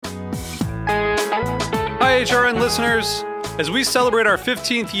HRN listeners. As we celebrate our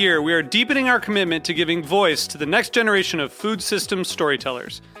 15th year, we are deepening our commitment to giving voice to the next generation of food systems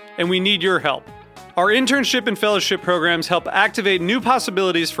storytellers, and we need your help. Our internship and fellowship programs help activate new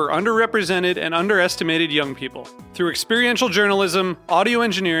possibilities for underrepresented and underestimated young people through experiential journalism, audio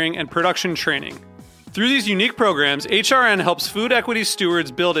engineering, and production training. Through these unique programs, HRN helps food equity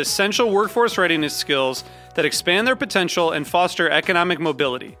stewards build essential workforce readiness skills that expand their potential and foster economic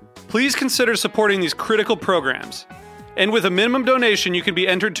mobility. Please consider supporting these critical programs. And with a minimum donation, you can be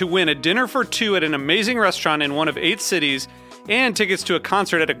entered to win a dinner for two at an amazing restaurant in one of 8 cities and tickets to a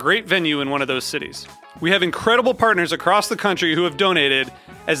concert at a great venue in one of those cities. We have incredible partners across the country who have donated,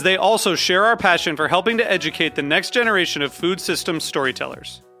 as they also share our passion for helping to educate the next generation of food systems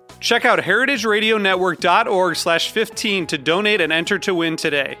storytellers. Check out heritageradionetwork.org/15 to donate and enter to win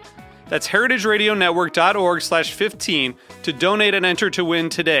today. That's heritageradionetwork.org/15 to donate and enter to win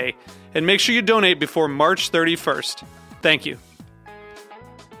today. And make sure you donate before March 31st. Thank you.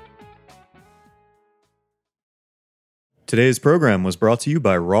 Today's program was brought to you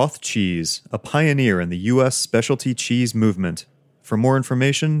by Roth Cheese, a pioneer in the U.S. specialty cheese movement. For more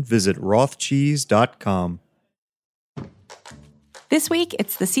information, visit rothcheese.com. This week,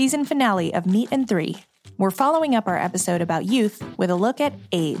 it's the season finale of Meat and Three. We're following up our episode about youth with a look at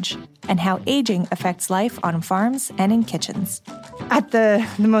age and how aging affects life on farms and in kitchens. At the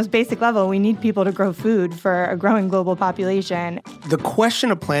most basic level, we need people to grow food for a growing global population. The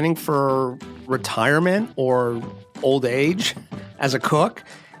question of planning for retirement or old age as a cook,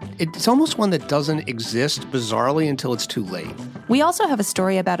 it's almost one that doesn't exist, bizarrely, until it's too late. We also have a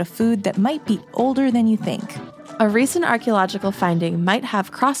story about a food that might be older than you think. A recent archaeological finding might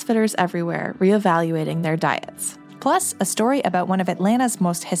have CrossFitters everywhere reevaluating their diets. Plus, a story about one of Atlanta's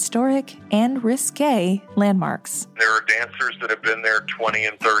most historic and risque landmarks. There are dancers that have been there 20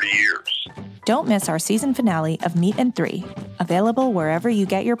 and 30 years. Don't miss our season finale of Meat and Three, available wherever you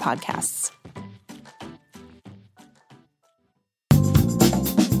get your podcasts.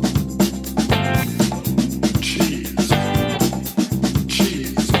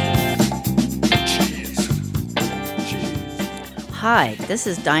 Hi, this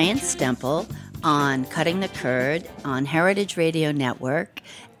is Diane Stemple on Cutting the Curd on Heritage Radio Network,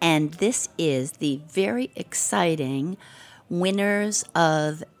 and this is the very exciting Winners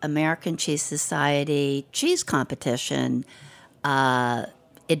of American Cheese Society Cheese Competition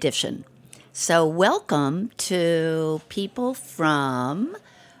edition. So welcome to people from,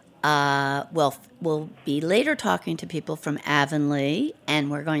 we'll be later talking to people from Avonlea, and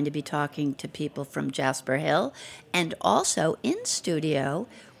we're going to be talking to people from Jasper Hill. And also in studio,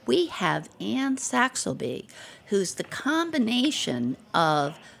 we have Ann Saxelby, who's the combination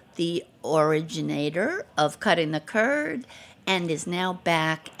of the originator of Cutting the Curd and is now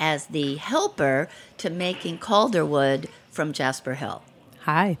back as the helper to making Calderwood from Jasper Hill.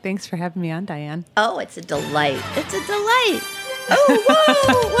 Hi, thanks for having me on, Diane. Oh, it's a delight. It's a delight.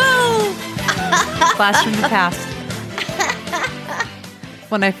 Oh, whoa. Blast from the past.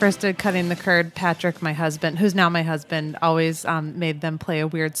 When I first did Cutting the Curd, Patrick, my husband, who's now my husband, always made them play a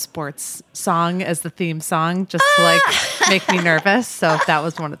weird sports song as the theme song, just to make me nervous. So that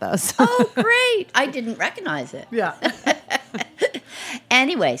was one of those. Oh, great. I didn't recognize it. Yeah.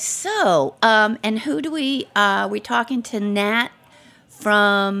 Anyway, so, and who do we talking to Nat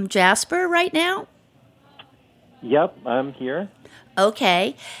from Jasper right now? Yep, I'm here.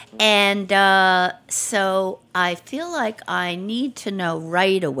 Okay, and so I feel like I need to know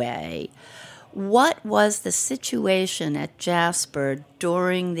right away, what was the situation at Jasper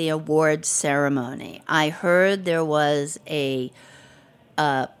during the awards ceremony? I heard there was a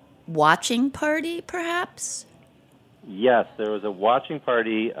watching party, perhaps? Yes, there was a watching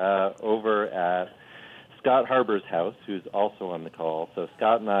party over at Scott Harbour's house, who's also on the call. So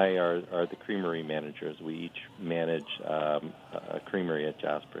Scott and I are the creamery managers. We each manage a creamery at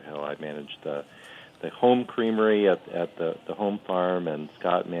Jasper Hill. I manage the home creamery at the home farm, and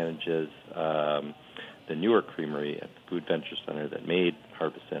Scott manages the newer creamery at the Food Venture Center that made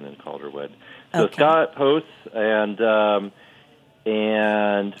Harbison and Calderwood. So Okay. Scott hosts, and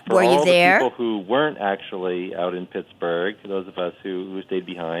for Were you all there? the people who weren't actually out in Pittsburgh, those of us who stayed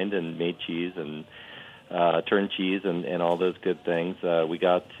behind and made cheese and turned cheese and all those good things, we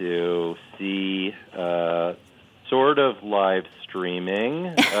got to see sort of live streaming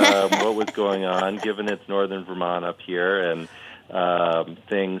what was going on, given it's northern Vermont up here, and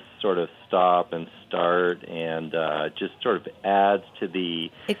things sort of stop and start, and just sort of adds to the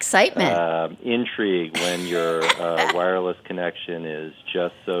excitement, intrigue when your wireless connection is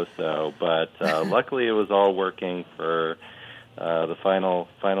just so-so. But luckily it was all working for the final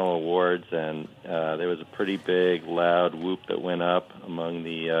awards, and there was a pretty big, loud whoop that went up among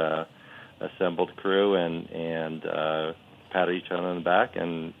the assembled crew, and patted each other on the back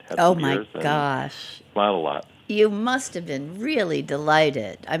and had Oh some my beers and gosh. smiled a lot. You must have been really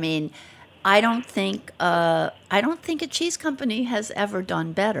delighted. I mean, I don't think a cheese company has ever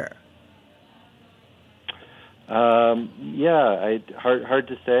done better. Hard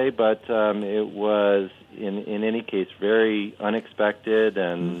to say, but it was in any case very unexpected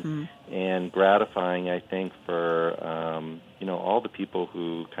and gratifying, I think, for all the people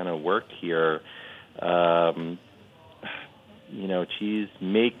who kind of work here. Cheese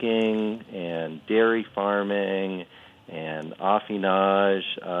making and dairy farming and affinage.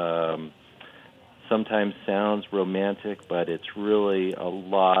 Sometimes sounds romantic, but it's really a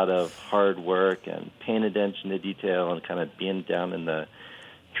lot of hard work and paying attention to detail and kind of being down in the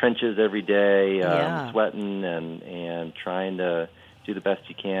trenches every day, sweating and trying to do the best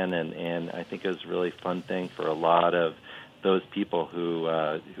you can. And I think it was a really fun thing for a lot of those people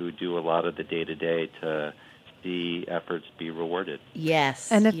who do a lot of the day-to-day to see efforts be rewarded.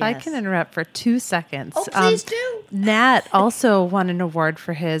 Yes. And if I can interrupt for 2 seconds. Oh, please do. Nat also won an award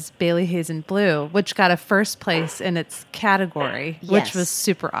for his Bailey Hazen Blue, which got a first place in its category, which was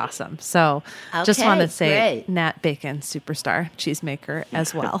super awesome. So just want to say great. Nat Bacon, superstar cheesemaker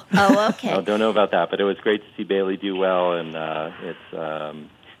as well. Oh, okay. I don't know about that, but it was great to see Bailey do well, and it's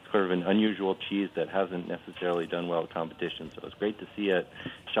sort of an unusual cheese that hasn't necessarily done well at competition, so it was great to see it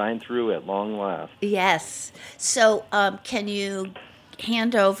shine through at long last. Yes. So can you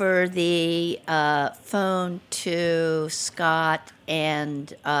hand over the phone to Scott,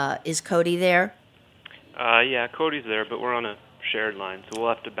 and is Cody there? Yeah, Cody's there, but we're on a shared line, so we'll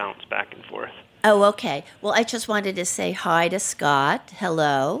have to bounce back and forth. Oh, okay. Well, I just wanted to say hi to Scott.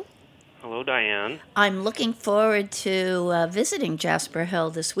 Hello. Hello, Diane. I'm looking forward to visiting Jasper Hill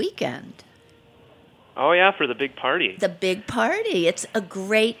this weekend. Oh, yeah, for the big party. The big party. It's a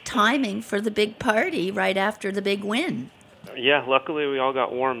great timing for the big party right after the big win. Yeah, luckily we all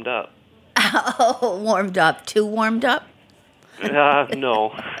got warmed up. Oh, warmed up. Too warmed up?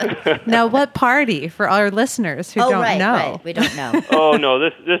 No. Now, what party for our listeners who don't know? Right. We don't know. Oh, no,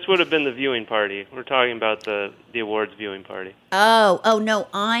 this would have been the viewing party. We're talking about the awards viewing party. Oh, no,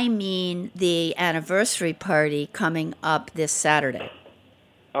 I mean the anniversary party coming up this Saturday.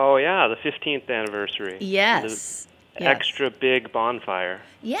 Oh, yeah, the 15th anniversary. Yes. The extra big bonfire.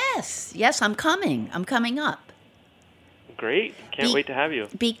 Yes, I'm coming. I'm coming up. Great. Can't wait to have you.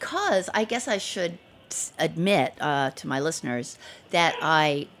 Because I guess I should admit to my listeners that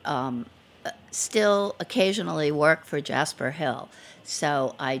I still occasionally work for Jasper Hill,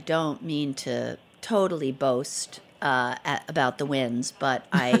 so I don't mean to totally boast about the wins, but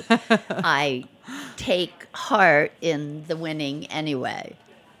I take heart in the winning anyway.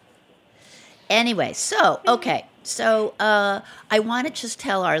 So I want to just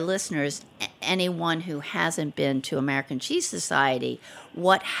tell our listeners, anyone who hasn't been to American Cheese Society,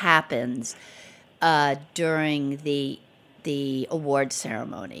 what happens during the award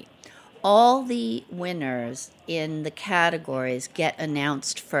ceremony. All the winners in the categories get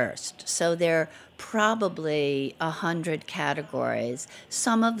announced first. So there are probably 100 categories.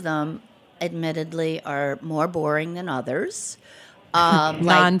 Some of them, admittedly, are more boring than others.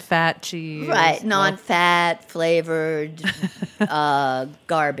 Non-fat cheese. Right, non-fat, flavored,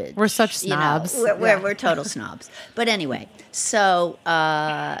 garbage. We're such snobs. We're total snobs. But anyway, so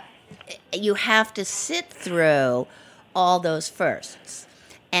you have to sit through all those firsts.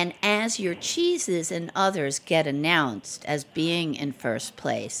 And as your cheeses and others get announced as being in first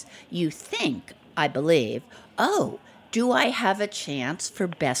place, you think, I believe, oh, do I have a chance for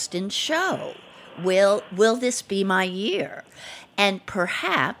best in show? Will this be my year? And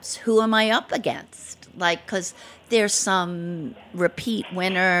perhaps, who am I up against? Because there's some repeat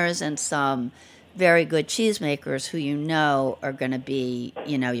winners and some very good cheesemakers who are going to be,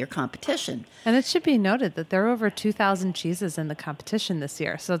 your competition. And it should be noted that there are over 2,000 cheeses in the competition this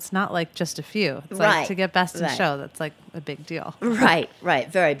year, so it's not like just a few. It's like to get best in show, that's like a big deal. Right,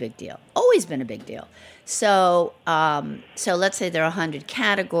 very big deal. Always been a big deal. So let's say there are 100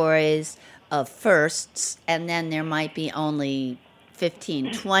 categories of firsts, and then there might be only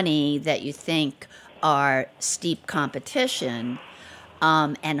 15, 20 that you think are steep competition.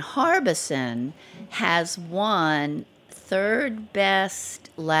 And Harbison has won third best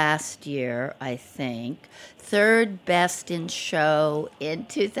last year, I think, third best in show in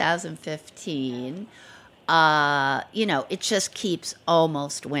 2015. It just keeps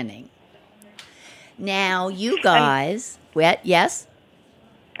almost winning. Now, you guys, yes?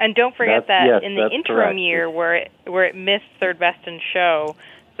 And don't forget in the interim correct. year where it missed third best in show,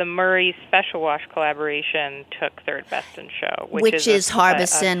 the Murray Special Wash collaboration took third best in show, which is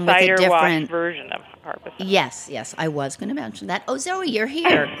Harbison with a cider different wash version of Harbison. Yes, I was going to mention that. Oh, Zoe, you're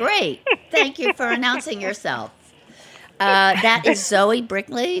here. Great. Thank you for announcing yourself. That is Zoe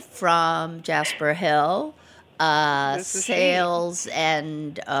Brickley from Jasper Hill, sales,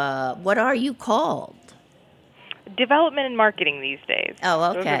 and what are you called? Development and marketing these days. Oh,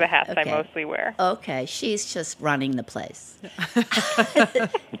 okay. Those are the hats I Okay. mostly wear. Okay, she's just running the place.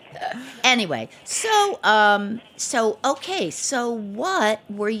 Anyway, so what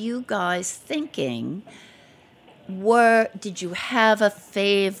were you guys thinking? Did you have a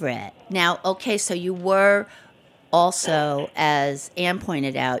favorite? Now, okay, so you were also, as Ann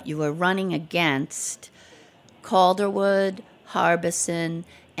pointed out, you were running against Calderwood, Harbison,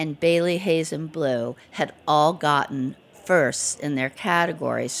 and Bailey Hayes and Blue had all gotten first in their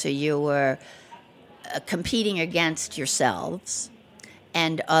categories. So you were competing against yourselves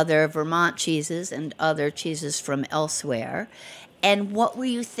and other Vermont cheeses and other cheeses from elsewhere. And what were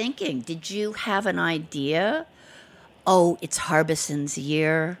you thinking? Did you have an idea? Oh, it's Harbison's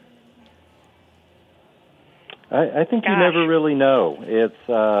year. I think you never really know. It's,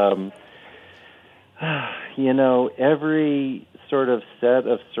 every sort of set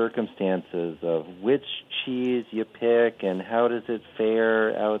of circumstances of which cheese you pick and how does it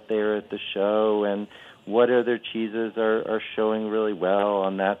fare out there at the show and what other cheeses are showing really well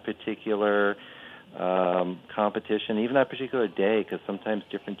on that particular competition, even that particular day, because sometimes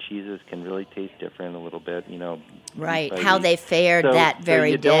different cheeses can really taste different a little bit, Right, how they fared that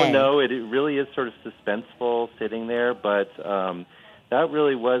very day. So you don't know. It really is sort of suspenseful sitting there, but that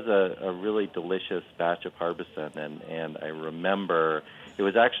really was a really delicious batch of Harbison, and I remember it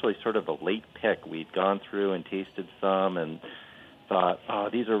was actually sort of a late pick. We'd gone through and tasted some and thought, oh,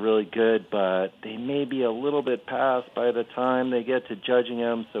 these are really good, but they may be a little bit past by the time they get to judging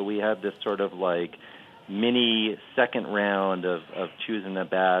them, so we had this sort of like mini second round of choosing a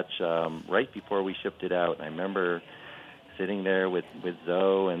batch right before we shipped it out. And I remember sitting there with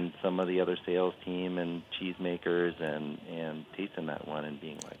Zoe and some of the other sales team and cheesemakers and tasting that one and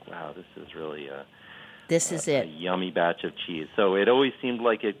being like, wow, this is really a yummy batch of cheese. So it always seemed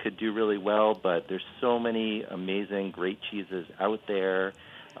like it could do really well, but there's so many amazing, great cheeses out there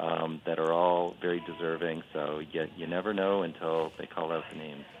that are all very deserving. So you never know until they call out the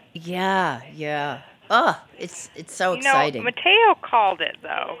names. Yeah. Oh, it's so exciting. Mateo called it,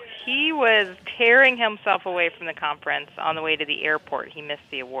 though. He was tearing himself away from the conference on the way to the airport. He missed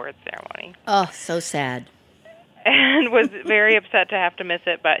the awards ceremony. Oh, so sad. And was very upset to have to miss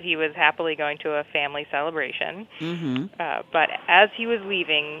it, but he was happily going to a family celebration. Mm-hmm. But as he was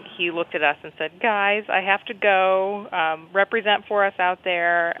leaving, he looked at us and said, guys, I have to go represent for us out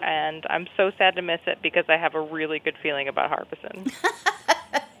there, and I'm so sad to miss it because I have a really good feeling about Harbison.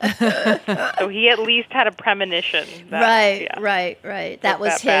 So he at least had a premonition. Right. That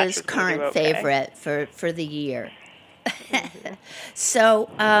was his okay. current favorite for the year. So,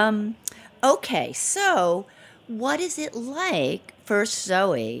 okay, so what is it like, first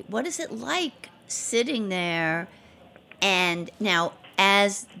Zoe, what is it like sitting there and now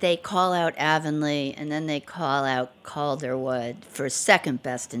as they call out Avonlea and then they call out Calderwood for second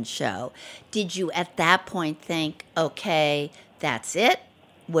best in show, did you at that point think, okay, that's it?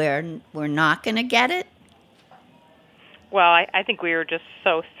 We're not going to get it? Well, I think we were just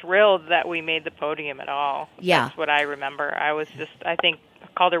so thrilled that we made the podium at all. Yeah. That's what I remember. I think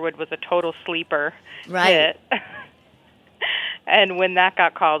Calderwood was a total sleeper hit. And when that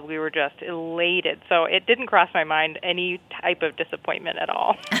got called, we were just elated. So it didn't cross my mind any type of disappointment at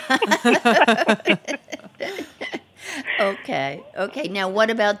all. Okay. Now, what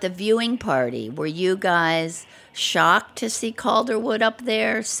about the viewing party? Were you guys shocked to see Calderwood up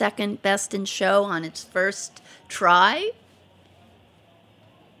there, second best in show on its first try?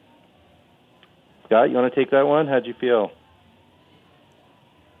 Scott, you want to take that one? How'd you feel?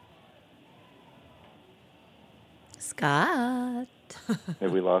 Scott.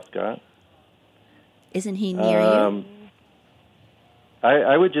 Have we lost Scott? Isn't he near you?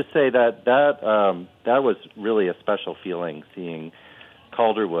 I would just say that was really a special feeling seeing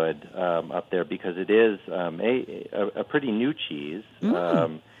Calderwood up there because it is a pretty new cheese,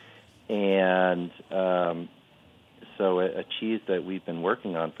 and so a cheese that we've been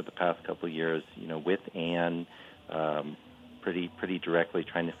working on for the past couple of years, with Ann, pretty directly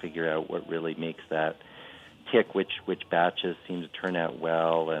trying to figure out what really makes that tick, which batches seem to turn out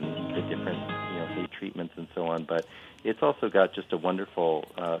well, and the different hay treatments and so on. But it's also got just a wonderful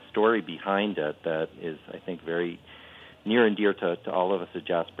story behind it that is, I think, very near and dear to all of us at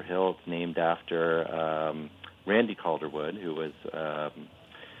Jasper Hill. It's named after Randy Calderwood, who was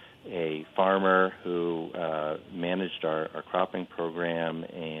a farmer who managed our cropping program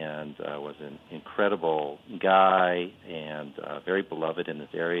and was an incredible guy and very beloved in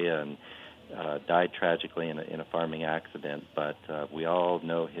this area, and died tragically in a farming accident. But we all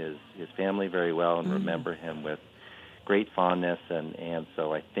know his family very well and remember him with great fondness, and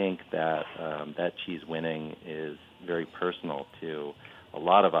so I think that that cheese winning is very personal to a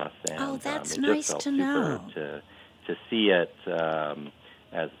lot of us. And that's it nice just felt to know. super to see it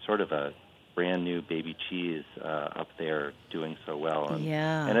as sort of a brand new baby cheese up there doing so well,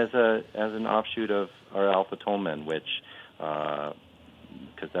 and as an offshoot of our Alpha Tolman, which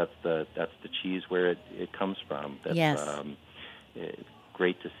because that's the cheese where it comes from. It's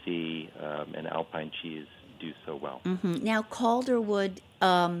great to see an Alpine cheese do so well. Mm-hmm. Now, Calderwood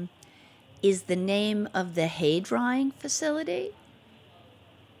is the name of the hay drying facility?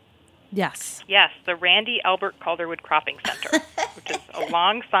 Yes. Yes, the Randy Albert Calderwood Cropping Center, which is a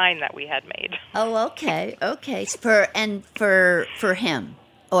long sign that we had made. Oh, okay. For him,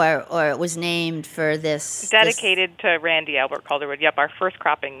 or it was named for this. Dedicated to Randy Albert Calderwood. Yep, our first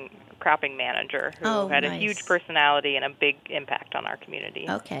cropping manager who had a huge personality and a big impact on our community.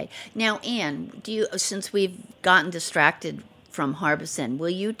 Okay. Now, Anne, since we've gotten distracted from Harbison, will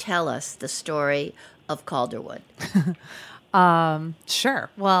you tell us the story of Calderwood? Sure.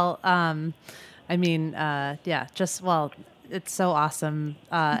 Well, it's so awesome.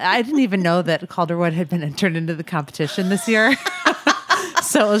 I didn't even know that Calderwood had been entered into the competition this year.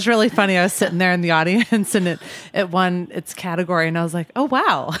 So it was really funny. I was sitting there in the audience and it won its category and I was like, oh,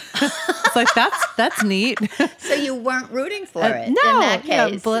 wow. It's like, that's neat. So you weren't rooting for it no, in that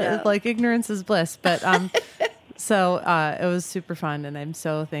case? Like ignorance is bliss. But so it was super fun. And I'm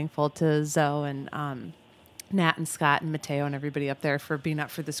so thankful to Zoe and Nat and Scott and Mateo and everybody up there for being up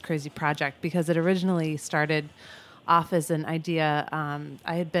for this crazy project, because it originally started off as an idea.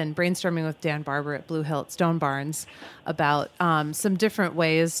 I had been brainstorming with Dan Barber at Blue Hill at Stone Barns about some different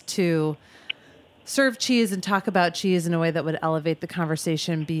ways to serve cheese and talk about cheese in a way that would elevate the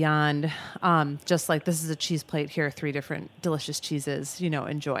conversation beyond just like, this is a cheese plate, here are 3 different delicious cheeses,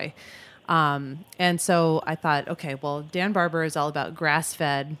 enjoy. And so I thought, okay, well, Dan Barber is all about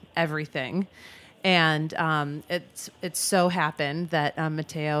grass-fed everything. And it's so happened that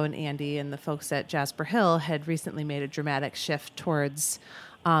Mateo and Andy and the folks at Jasper Hill had recently made a dramatic shift towards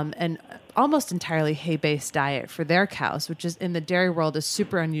an almost entirely hay-based diet for their cows, which is in the dairy world is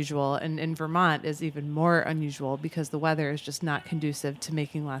super unusual, and in Vermont is even more unusual because the weather is just not conducive to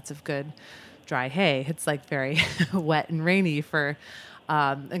making lots of good dry hay. It's like very wet and rainy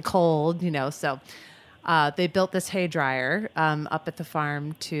and cold, So they built this hay dryer up at the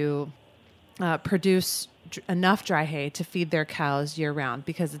farm to produce enough dry hay to feed their cows year round,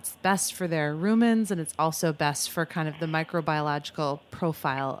 because it's best for their rumens and it's also best for kind of the microbiological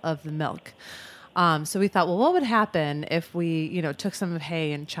profile of the milk. So we thought, well, what would happen if we, took some of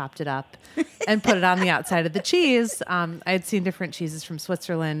hay and chopped it up and put it on the outside of the cheese? I had seen different cheeses from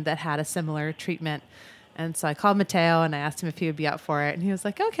Switzerland that had a similar treatment. And so I called Mateo and I asked him if he would be up for it. And he was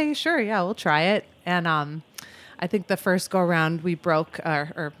like, okay, sure. Yeah, we'll try it. And, I think the first go around we broke,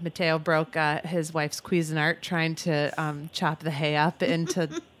 or Mateo broke his wife's Cuisinart trying to chop the hay up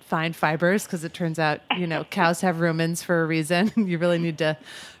into fine fibers, because it turns out, cows have rumens for a reason. You really need to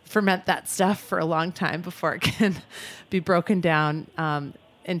ferment that stuff for a long time before it can be broken down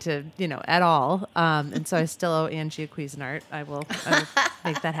into, at all. And so I still owe Angie a Cuisinart. I will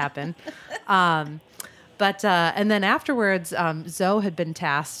make that happen. But and then afterwards, Zoe had been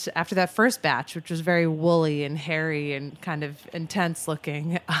tasked after that first batch, which was very woolly and hairy and kind of intense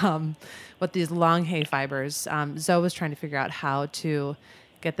looking, with these long hay fibers. Zoe was trying to figure out how to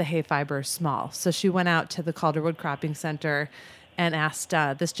get the hay fibers small. So she went out to the Calderwood Cropping Center and asked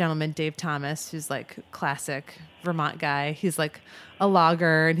this gentleman, Dave Thomas, who's like classic Vermont guy. He's like a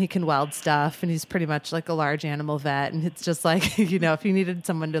logger and he can weld stuff, and he's pretty much like a large animal vet. And it's just like, if you needed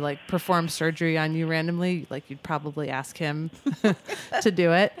someone to like perform surgery on you randomly, like you'd probably ask him to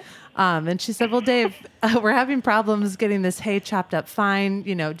do it. And she said, well, Dave, we're having problems getting this hay chopped up fine.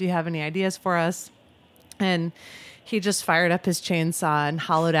 Do you have any ideas for us? And he just fired up his chainsaw and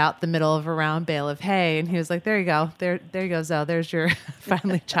hollowed out the middle of a round bale of hay. And he was like, there you go. There you go, Zoe. There's your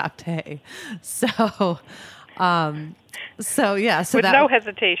finely chopped hay. So So with no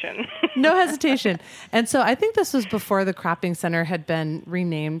hesitation. No hesitation. And so I think this was before the cropping center had been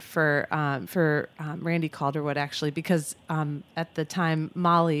renamed for Randy Calderwood, actually, because at the time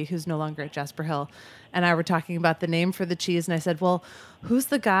Molly, who's no longer at Jasper Hill, and I were talking about the name for the cheese, and I said, well, who's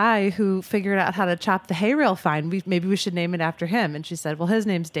the guy who figured out how to chop the hay rail fine? Maybe we should name it after him. And she said, well, his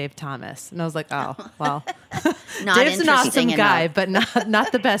name's Dave Thomas. And I was like, oh, well, Dave's an awesome guy, but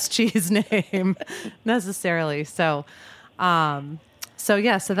not the best cheese name necessarily. So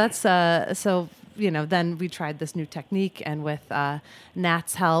that's then we tried this new technique, and with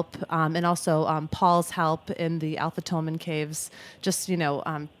Nat's help and also Paul's help in the Alpha Tolman caves, just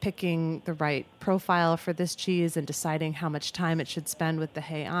picking the right profile for this cheese and deciding how much time it should spend with the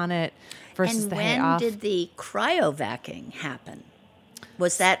hay on it versus the hay off. And when did the cryovacuum happen?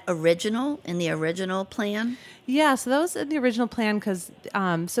 Was that original in the original plan? Yeah, so that was in the original plan because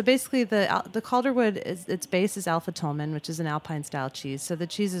so basically the Calderwood its base is Alpha Tolman, which is an Alpine style cheese. So the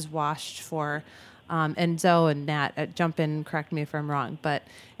cheese is washed for, and Zoe and Nat jump in, correct me if I'm wrong, but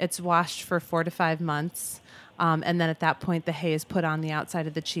it's washed for 4 to 5 months. And then at that point, the hay is put on the outside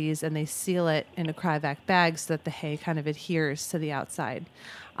of the cheese, and they seal it in a cryovac bag so that the hay kind of adheres to the outside.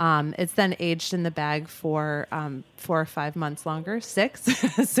 It's then aged in the bag for 4 or 5 months longer,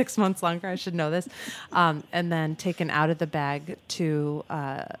 6 months longer, I should know this, and then taken out of the bag to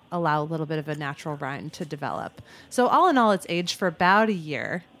allow a little bit of a natural rind to develop. So all in all, it's aged for about a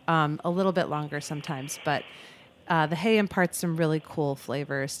year, a little bit longer sometimes, but the hay imparts some really cool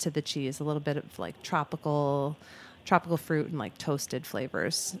flavors to the cheese, a little bit of like tropical fruit and like toasted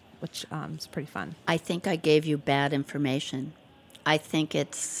flavors, which is pretty fun. I think I gave you bad information. I think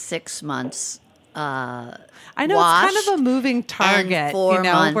it's 6 months. I know it's kind of a moving target. And 4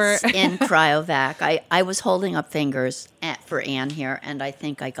 months in cryovac. I was holding up fingers for Anne here, and I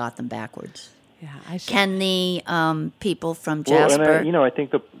think I got them backwards. Yeah, Can the people from Jasper? Well, and I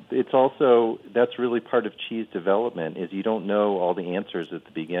think it's also that's really part of cheese development is you don't know all the answers at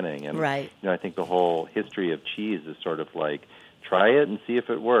the beginning, and right. I think the whole history of cheese is sort of like try it and see if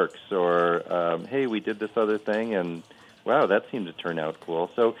it works, or hey, we did this other thing and wow, that seemed to turn out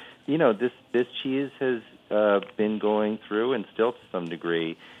cool. So this cheese has been going through and still to some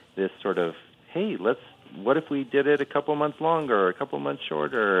degree this sort of hey, what if we did it a couple months longer or a couple months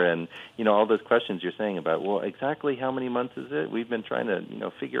shorter? And, all those questions you're saying about, well, exactly how many months is it? We've been trying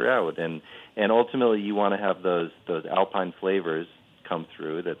to, figure out. And ultimately you want to have those Alpine flavors come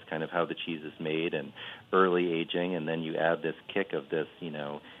through. That's kind of how the cheese is made and early aging. And then you add this kick of this,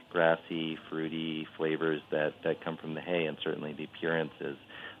 grassy, fruity flavors that come from the hay. And certainly the appearance is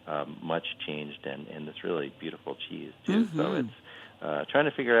much changed and this really beautiful cheese, too. Mm-hmm. So it's trying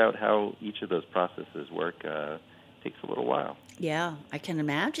to figure out how each of those processes work takes a little while. Yeah, I can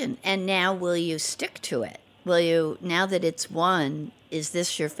imagine. And now will you stick to it? Will you, now that it's one, is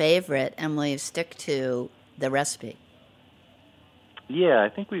this your favorite, and will you stick to the recipe? Yeah, I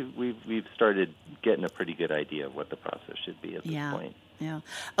think we've started getting a pretty good idea of what the process should be at this point. Yeah.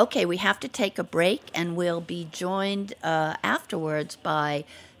 Okay, we have to take a break, and we'll be joined afterwards by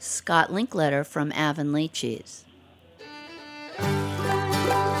Scott Linkletter from Avonlea Cheese.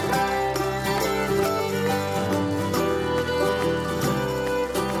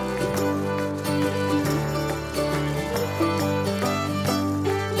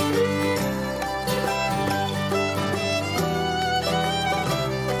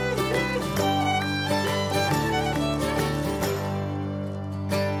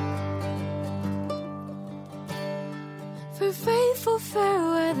 For faithful fair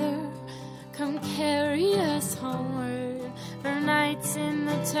weather, come carry us homeward, for nights in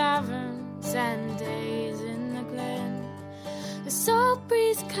the taverns and days in the glen. The salt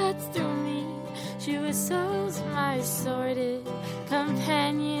breeze cuts through me, she whistles my sordid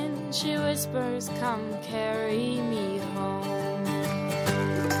companion, she whispers, come carry me home.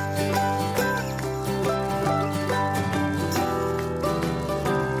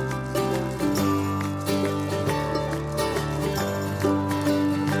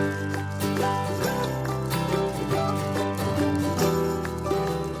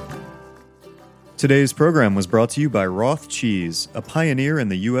 Today's program was brought to you by Roth Cheese, a pioneer in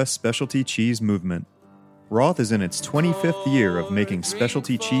the U.S. specialty cheese movement. Roth is in its 25th year of making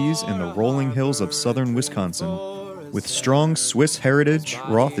specialty cheese in the rolling hills of southern Wisconsin. With strong Swiss heritage,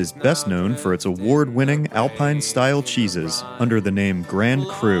 Roth is best known for its award-winning Alpine-style cheeses under the name Grand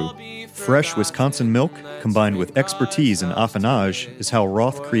Cru. Fresh Wisconsin milk, combined with expertise in affinage, is how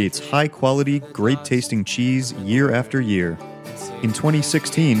Roth creates high-quality, great-tasting cheese year after year. In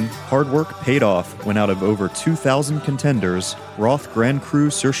 2016, hard work paid off when out of over 2,000 contenders, Roth Grand Cru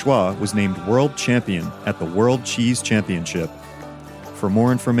Surchoix was named World Champion at the World Cheese Championship. For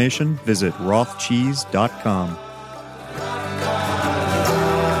more information, visit rothcheese.com.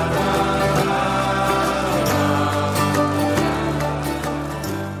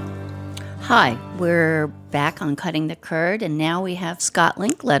 Hi, we're back on Cutting the Curd, and now we have Scott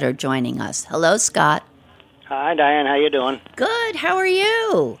Linkletter joining us. Hello, Scott. Hi, Diane. How you doing? Good. How are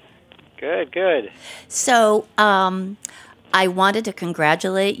you? Good, good. So, I wanted to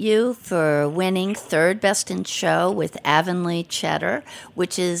congratulate you for winning third best in show with Avonlea Cheddar,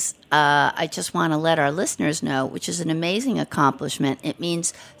 which is, I just want to let our listeners know, which is an amazing accomplishment. It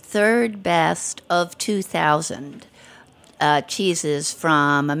means third best of 2,000 cheeses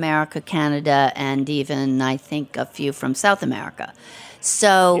from America, Canada, and even, I think, a few from South America.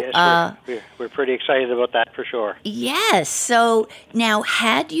 So yes, we're pretty excited about that for sure. Yes. So now,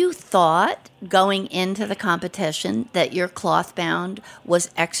 had you thought going into the competition that your cloth bound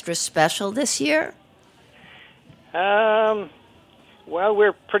was extra special this year? Well,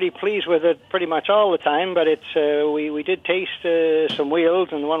 we're pretty pleased with it pretty much all the time, but it's we did taste some wheels,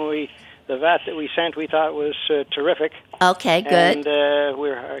 and the vat that we sent we thought was terrific. Okay, good. And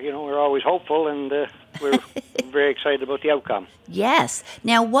we're always hopeful, and we're very excited about the outcome. Yes.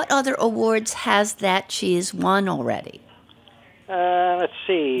 Now, what other awards has that cheese won already? Let's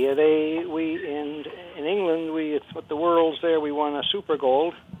see. In England, with the Worlds there, we won a Super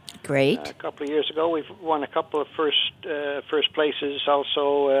Gold. Great. A couple of years ago, we've won a couple of first places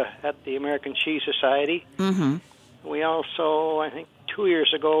also at the American Cheese Society. Mm-hmm. We also, I think, 2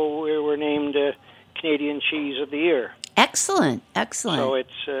 years ago, we were named Canadian Cheese of the Year. Excellent, excellent. So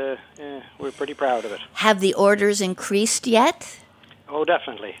it's we're pretty proud of it. Have the orders increased yet? Oh,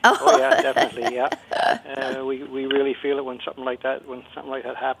 definitely. Oh yeah, definitely. Yeah. We really feel it when something like that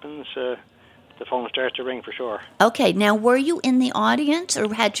happens. The phone starts to ring for sure. Okay. Now, were you in the audience,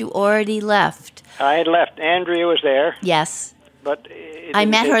 or had you already left? I had left. Andrea was there. Yes. But I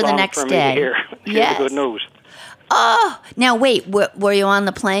met her the next day. Yes. The good news. Oh, now wait. Were you on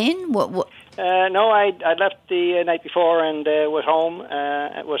the plane? What? No, I left the night before and was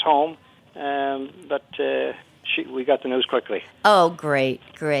home. But we got the news quickly. Oh, great.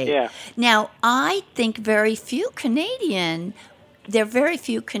 Yeah. Now, I think there are very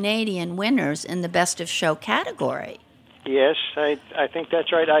few Canadian winners in the Best of Show category. Yes, I think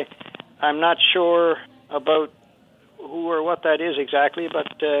that's right. I'm not sure about who or what that is exactly,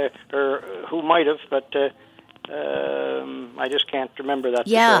 but or who might have, but I just can't remember that.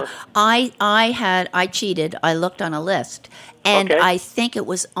 Yeah, before. I cheated. I looked on a list, and okay. I think it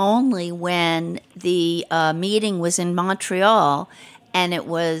was only when the meeting was in Montreal, and it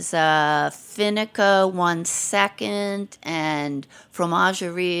was Finica won second, and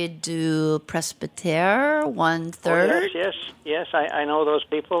Fromagerie du Presbytère won third. Oh, yes. I know those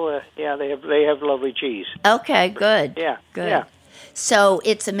people. Yeah, they have lovely cheese. Okay, good. Yeah, good. Yeah. So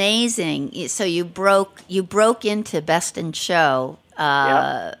it's amazing. So you broke into Best in Show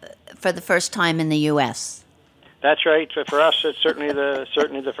for the first time in the U.S. That's right. For us, it's certainly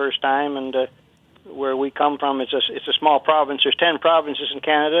the first time, and where we come from, it's a small province. There's 10 provinces in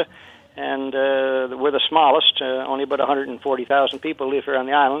Canada, and we're the smallest. Only about 140,000 people live here on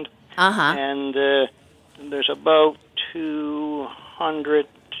the island. Uh-huh. And there's about 200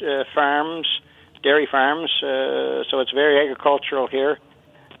 dairy farms, so it's very agricultural here.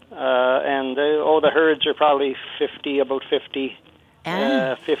 And the herds are probably about 50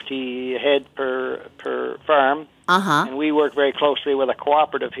 head per farm. Uh-huh. And we work very closely with a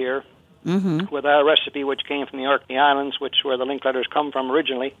cooperative here, mm-hmm. with our recipe, which came from the Orkney Islands, where the Linkletters come from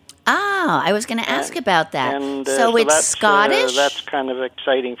originally. Ah, I was going to ask about that. And, so it's that's, Scottish? That's kind of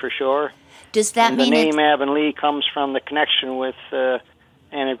exciting for sure. Does that mean the name Avonlea comes from the connection with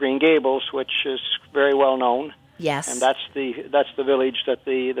Anne of Green Gables, which is very well known. Yes. And that's the village that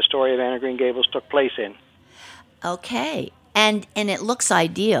the story of Anne of Green Gables took place in. Okay. And it looks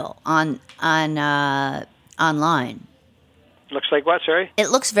ideal on online. Looks like what? Sorry. It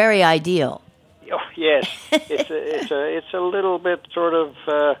looks very ideal. Oh yes, it's a little bit sort of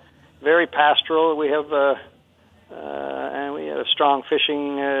very pastoral. We have and we have a strong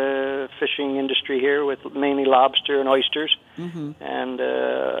fishing industry here with mainly lobster and oysters, mm-hmm. and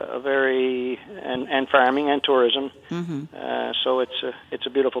and farming and tourism. Mm-hmm. So it's a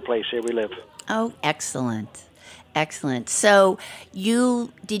beautiful place here we live. Oh, excellent. Excellent. So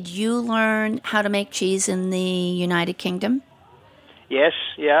did you learn how to make cheese in the United Kingdom? Yes,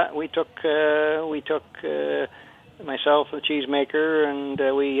 yeah. We took myself, the cheesemaker, and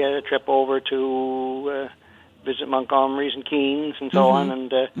we had a trip over to visit Montgomery's and Keen's and so on,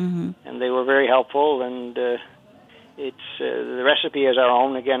 and they were very helpful. And it's the recipe is our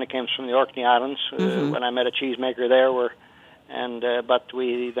own. Again, it comes from the Orkney Islands. When I met a cheesemaker there, but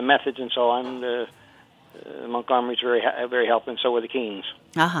the methods and so on. Montgomery's very helpful, and so were the Keen's.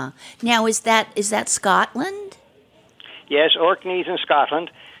 Now, is that Scotland? Yes, Orkney's in Scotland.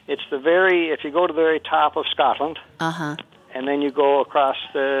 It's if you go to the very top of Scotland, and then you go across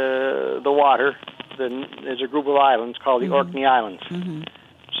the water, then there's a group of islands called the Orkney Islands.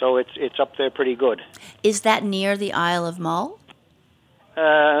 So it's up there pretty good. Is that near the Isle of Mull?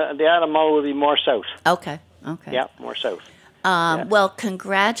 The Isle of Mull will be more south. Okay. Yeah, more south. Well,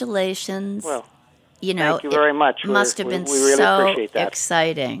 congratulations. Well, thank you very much. Must have been we really so appreciate that.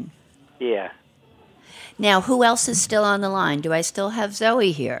 Exciting. Yeah. Now, who else is still on the line? Do I still have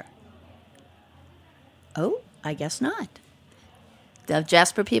Zoe here? Oh, I guess not. The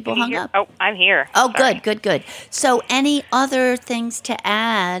Jasper people hung up. Oh, I'm here. Oh, Sorry. good. So any other things to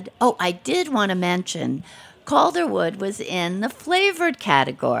add? Oh, I did want to mention Calderwood was in the flavored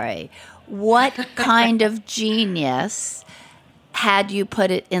category. What kind of genius had you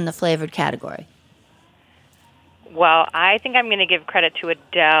put it in the flavored category? Well, I think I'm going to give credit to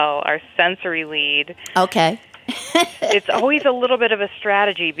Adele, our sensory lead. Okay. It's always a little bit of a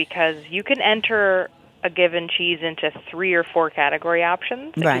strategy because you can enter a given cheese into 3 or 4 category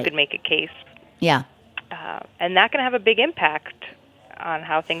options. If Right. You could make a case. Yeah. And that can have a big impact on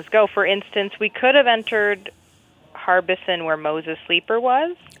how things go. For instance, we could have entered Harbison where Moses Sleeper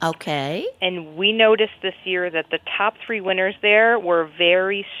was. Okay. And we noticed this year that the top 3 winners there were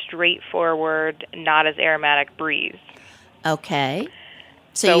very straightforward, not as aromatic bries. Okay.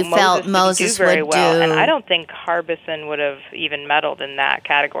 So you Moses felt didn't Moses do very would well, do... and I don't think Harbison would have even medaled in that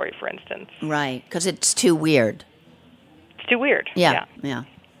category, for instance. Right, because it's too weird. It's too weird. Yeah.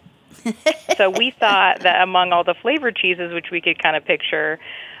 So we thought that among all the flavored cheeses, which we could kind of picture,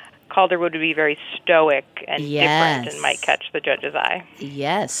 Calderwood would be very stoic and different and might catch the judge's eye.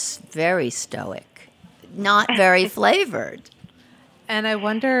 Yes, very stoic. Not very flavored. And I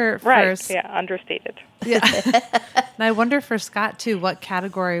wonder understated. Yeah. And I wonder for Scott, too, what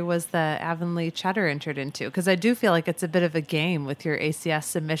category was the Avonlea cheddar entered into? Because I do feel like it's a bit of a game with your ACS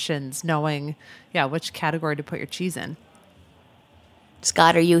submissions, knowing, which category to put your cheese in.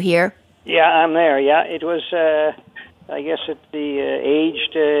 Scott, are you here? Yeah, I'm there. Yeah, it was, I guess, at the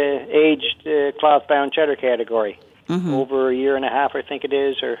aged cloth-bound cheddar category. Over a year and a half, I think it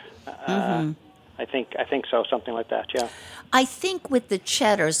is, or I think so, something like that. Yeah. I think with the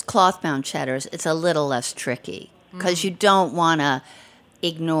cheddars, cloth-bound cheddars, it's a little less tricky because you don't want to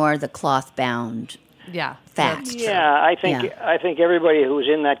ignore the cloth-bound fact. Yeah, I think everybody who's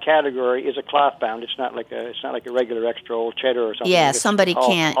in that category is a cloth-bound. It's not like a regular extra old cheddar or something. Yeah, somebody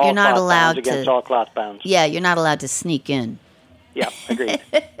can't. You're not allowed against all cloth-bounds. Yeah, you're not allowed to sneak in. Yeah, agreed.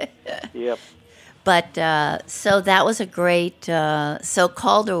 Yep. But so that was a great. So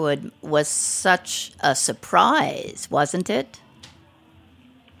Calderwood was such a surprise, wasn't it?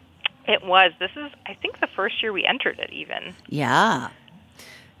 It was. This is, I think, the first year we entered it, even. Yeah.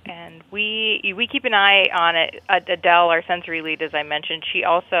 And we keep an eye on it. Adele, our sensory lead, as I mentioned, she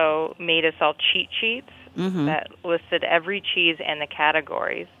also made us all cheat sheets that listed every cheese and the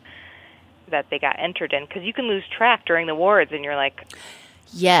categories that they got entered in. Because you can lose track during the awards, and you're like,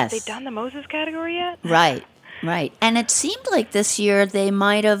 yes. Have they done the Moses category yet? Right. And it seemed like this year they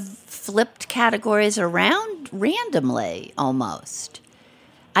might have flipped categories around randomly, almost.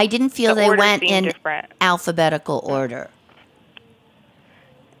 I didn't feel they went in different. Alphabetical order.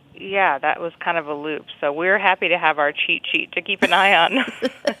 Yeah, that was kind of a loop. So we're happy to have our cheat sheet to keep an eye on.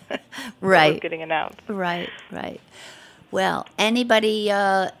 Right. Getting announced. Right. Well, anybody,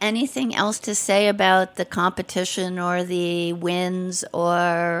 anything else to say about the competition or the wins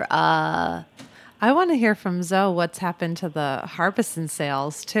or... I want to hear from Zoe what's happened to the Harbison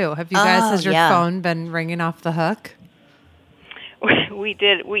sales, too. Have you guys, has your phone been ringing off the hook? We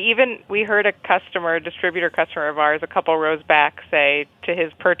did. We heard a distributor customer of ours a couple rows back say to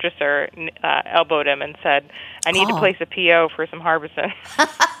his purchaser, elbowed him and said, I need to place a PO for some Harbison.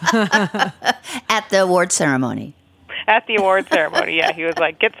 At the award ceremony. At the award ceremony, yeah. He was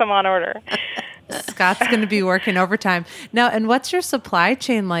like, get some on order. Scott's going to be working overtime. Now, and what's your supply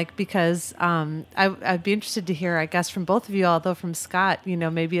chain like? Because I'd be interested to hear, I guess, from both of you, although from Scott,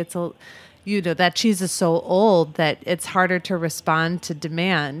 maybe it's that cheese is so old that it's harder to respond to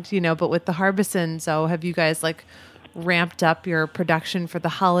demand, but with the Harbisons, have you guys ramped up your production for the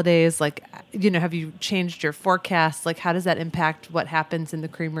holidays? Have you changed your forecast? How does that impact what happens in the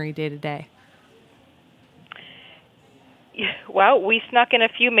creamery day to day? Well, we snuck in a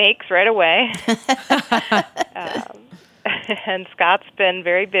few makes right away. And Scott's been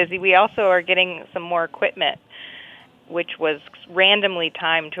very busy. We also are getting some more equipment, which was randomly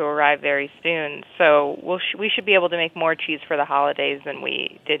timed to arrive very soon. So we should be able to make more cheese for the holidays than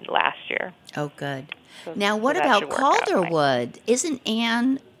we did last year. Oh, good. Now, what about Calderwood? Isn't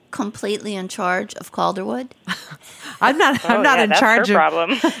Anne completely in charge of Calderwood? I'm not in charge of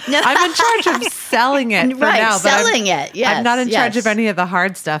problem. No. I'm in charge of selling it for now. Selling it. Yes. I'm not in charge of any of the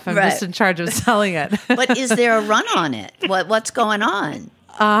hard stuff. I'm just in charge of selling it. But is there a run on it? What's going on?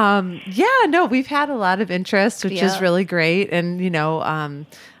 We've had a lot of interest, which is really great. And,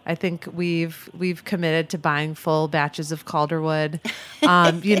 I think we've committed to buying full batches of Calderwood,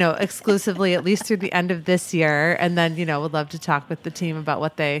 exclusively at least through the end of this year. And then, would love to talk with the team about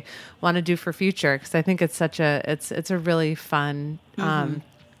what they want to do for future. Cause I think it's it's a really fun,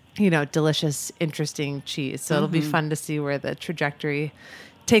 delicious, interesting cheese. So it'll be fun to see where the trajectory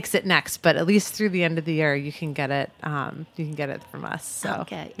takes it next, but at least through the end of the year, you can get it from us. So,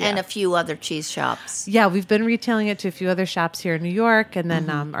 okay. Yeah. And a few other cheese shops. Yeah, we've been retailing it to a few other shops here in New York, and then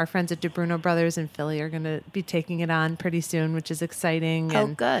our friends at DeBruno Brothers in Philly are going to be taking it on pretty soon, which is exciting. Oh,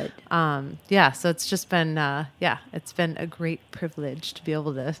 and, good. So it's just been it's been a great privilege to be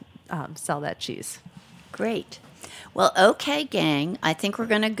able to sell that cheese. Great. Well, okay, gang. I think we're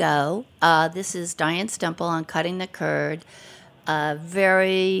going to go. This is Diane Stemple on Cutting the Curd.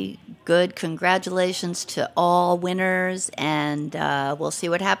 Very good. Congratulations to all winners, and we'll see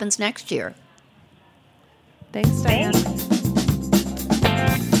what happens next year. Thanks, Diane.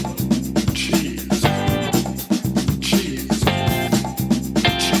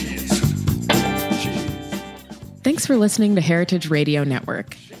 Thanks for listening to Heritage Radio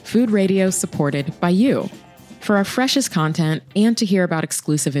Network, food radio supported by you. For our freshest content and to hear about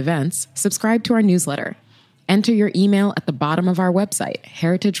exclusive events, subscribe to our newsletter. Enter your email at the bottom of our website,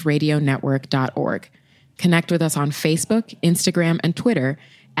 heritageradionetwork.org. Connect with us on Facebook, Instagram, and Twitter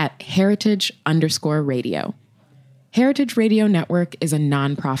at heritage_radio. Heritage Radio Network is a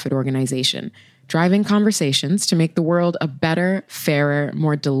nonprofit organization driving conversations to make the world a better, fairer,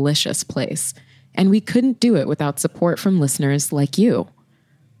 more delicious place. And we couldn't do it without support from listeners like you.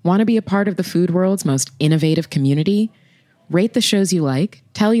 Want to be a part of the food world's most innovative community? Rate the shows you like,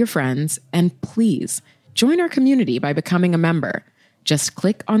 tell your friends, and please join our community by becoming a member. Just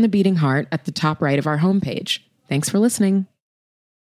click on the beating heart at the top right of our homepage. Thanks for listening.